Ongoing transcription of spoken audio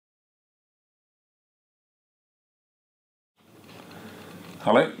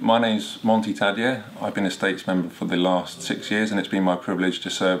Hello, my name's Montfort Tadier. I've been a States member for the last 6 years and it's been my privilege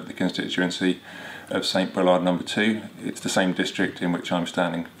to serve the constituency of St Brelade No. 2. It's the same district in which I'm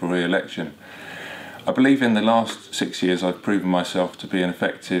standing for re-election. I believe in the last 6 years I've proven myself to be an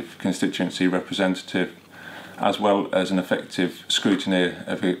effective constituency representative as well as an effective scrutineer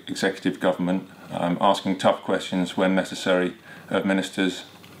of executive government, asking tough questions when necessary of ministers,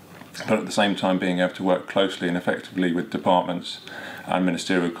 but at the same time being able to work closely and effectively with departments and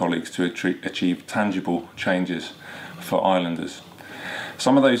ministerial colleagues to achieve tangible changes for islanders.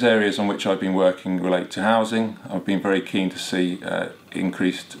 Some of those areas on which I've been working relate to housing. I've been very keen to see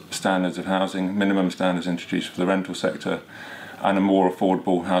increased standards of housing, minimum standards introduced for the rental sector, and a more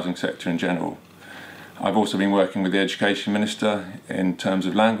affordable housing sector in general. I've also been working with the Education Minister in terms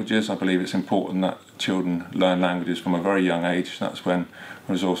of languages. I believe it's important that children learn languages from a very young age. That's when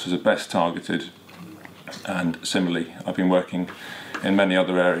resources are best targeted. And similarly, I've been working in many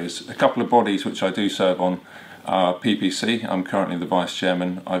other areas. A couple of bodies which I do serve on are PPC. I'm currently the Vice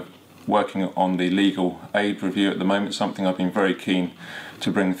Chairman. I'm working on the legal aid review at the moment, something I've been very keen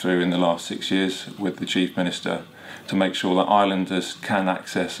to bring through in the last 6 years with the Chief Minister to make sure that islanders can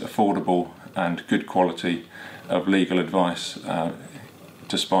access affordable and good quality of legal advice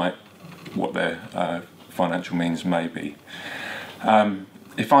despite what their financial means may be.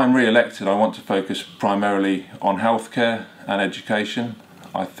 If I'm re-elected, I want to focus primarily on healthcare and education.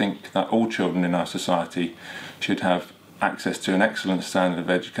 I think that all children in our society should have access to an excellent standard of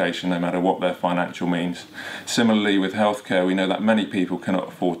education no matter what their financial means. Similarly with healthcare, we know that many people cannot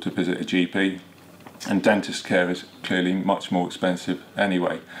afford to visit a GP, and dentist care is clearly much more expensive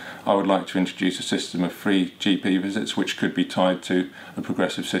anyway. I would like to introduce a system of free GP visits which could be tied to a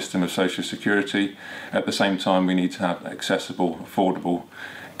progressive system of social security. At the same time, we need to have accessible, affordable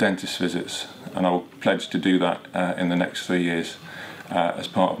dentist visits, and I will pledge to do that in the next 3 years as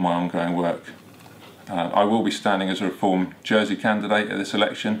part of my ongoing work. I will be standing as a Reform Jersey candidate at this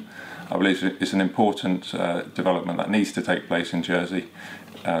election. I believe it's an important development that needs to take place in Jersey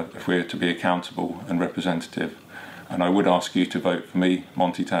if we're to be accountable and representative. And I would ask you to vote for me,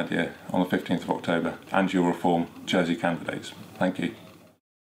 Montfort Tadier, on the 15th of October and your Reform Jersey candidates. Thank you.